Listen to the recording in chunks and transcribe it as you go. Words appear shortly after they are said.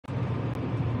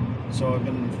So I've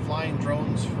been flying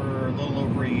drones for a little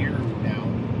over a year now,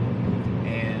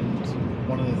 and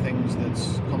one of the things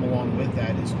that's come along with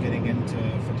that is getting into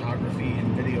photography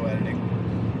and video editing,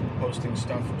 posting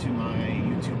stuff to my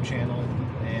YouTube channel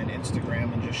and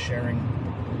Instagram, and just sharing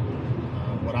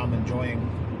what I'm enjoying,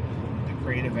 the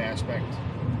creative aspect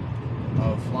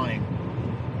of flying.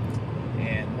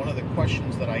 And one of the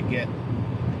questions that I get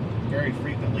very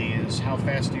frequently is, how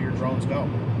fast do your drones go?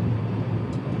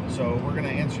 So we're going to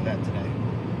answer that today.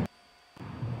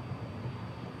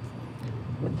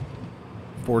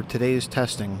 For today's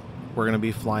testing, we're going to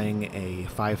be flying a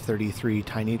 533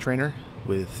 tiny trainer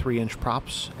with 3-inch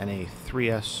props and a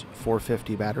 3S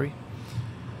 450 battery,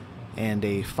 and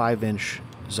a 5-inch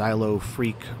Xilo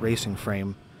Phreak racing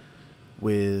frame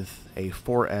with a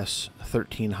 4S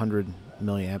 1300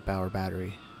 milliamp hour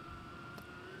battery.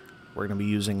 We're going to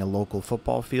be using a local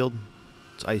football field.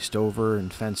 It's iced over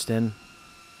and fenced in.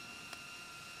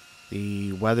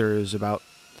 The weather is about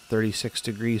 36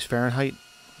 degrees Fahrenheit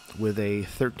with a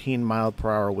 13 mile per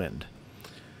hour wind.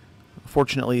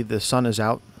 Fortunately, the sun is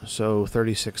out, so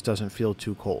 36 doesn't feel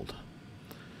too cold.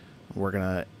 We're going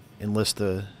to enlist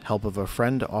the help of a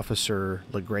friend, Officer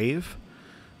LeGrave,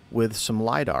 with some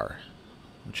LiDAR,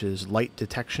 which is light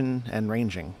detection and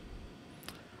ranging.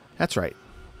 That's right,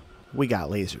 we got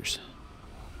lasers.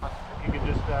 You can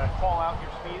just call out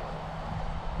your speeds.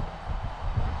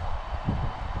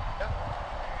 Yep.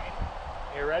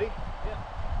 You ready? Yeah.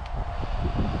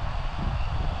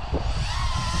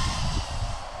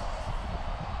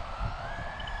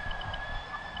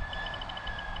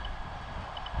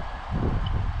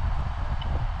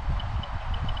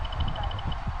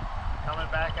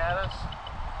 Coming back at us.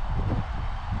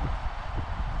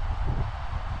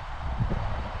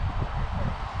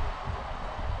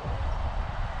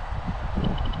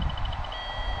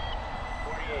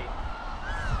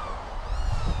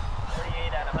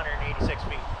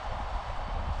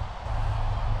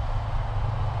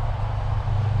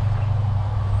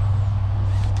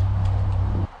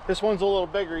 This one's a little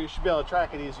bigger, you should be able to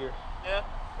track it easier. Yeah.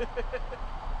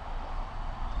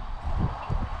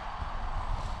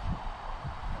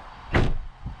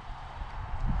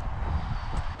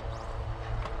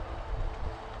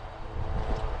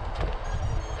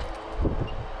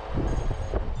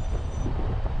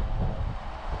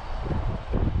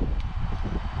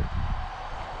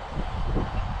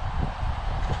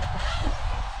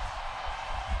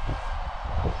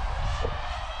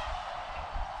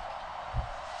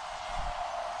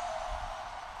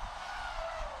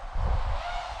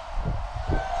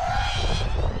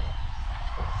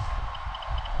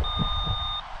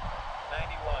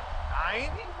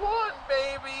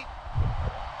 Baby!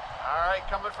 Alright,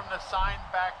 coming from the sign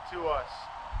back to us.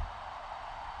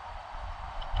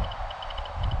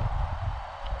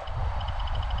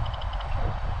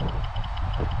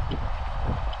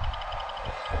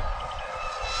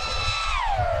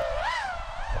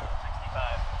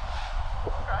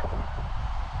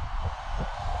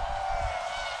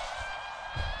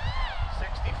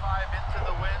 Into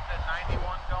the wind and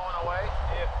 91 going away.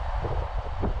 Yep.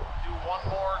 Do one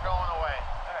more going away.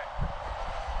 All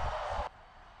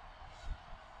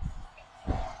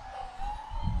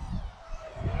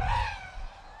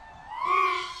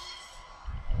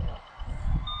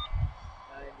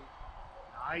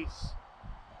right. Nice.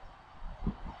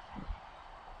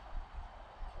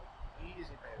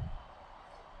 Easy, baby.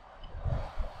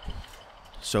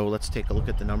 So let's take a look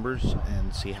at the numbers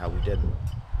and see how we did.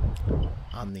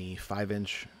 On the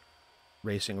 5-inch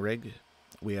racing rig,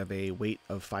 we have a weight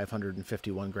of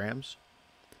 551 grams,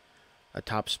 a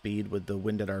top speed with the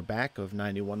wind at our back of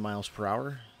 91 miles per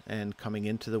hour, and coming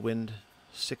into the wind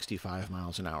 65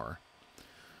 miles an hour.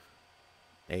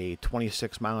 A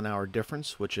 26 mile an hour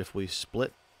difference, which if we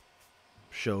split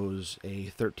shows a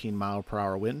 13 mile per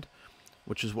hour wind,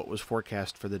 which is what was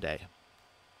forecast for the day.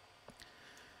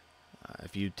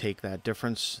 If you take that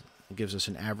difference, it gives us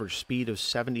an average speed of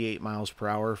 78 miles per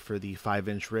hour for the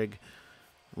 5-inch rig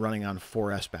running on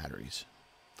 4S batteries.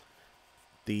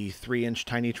 The 3-inch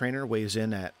tiny trainer weighs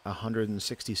in at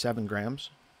 167 grams,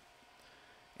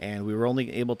 and we were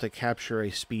only able to capture a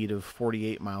speed of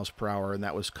 48 miles per hour, and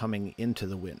that was coming into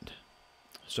the wind.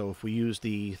 So if we use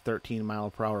the 13 mile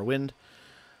per hour wind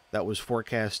that was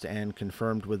forecast and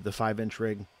confirmed with the 5-inch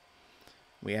rig,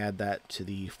 we add that to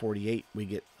the 48, we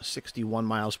get 61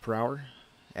 miles per hour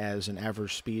as an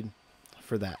average speed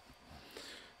for that.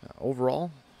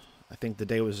 Overall, I think the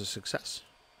day was a success,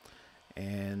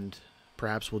 and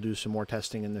perhaps we'll do some more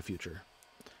testing in the future.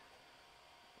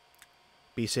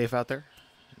 Be safe out there,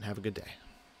 and have a good day.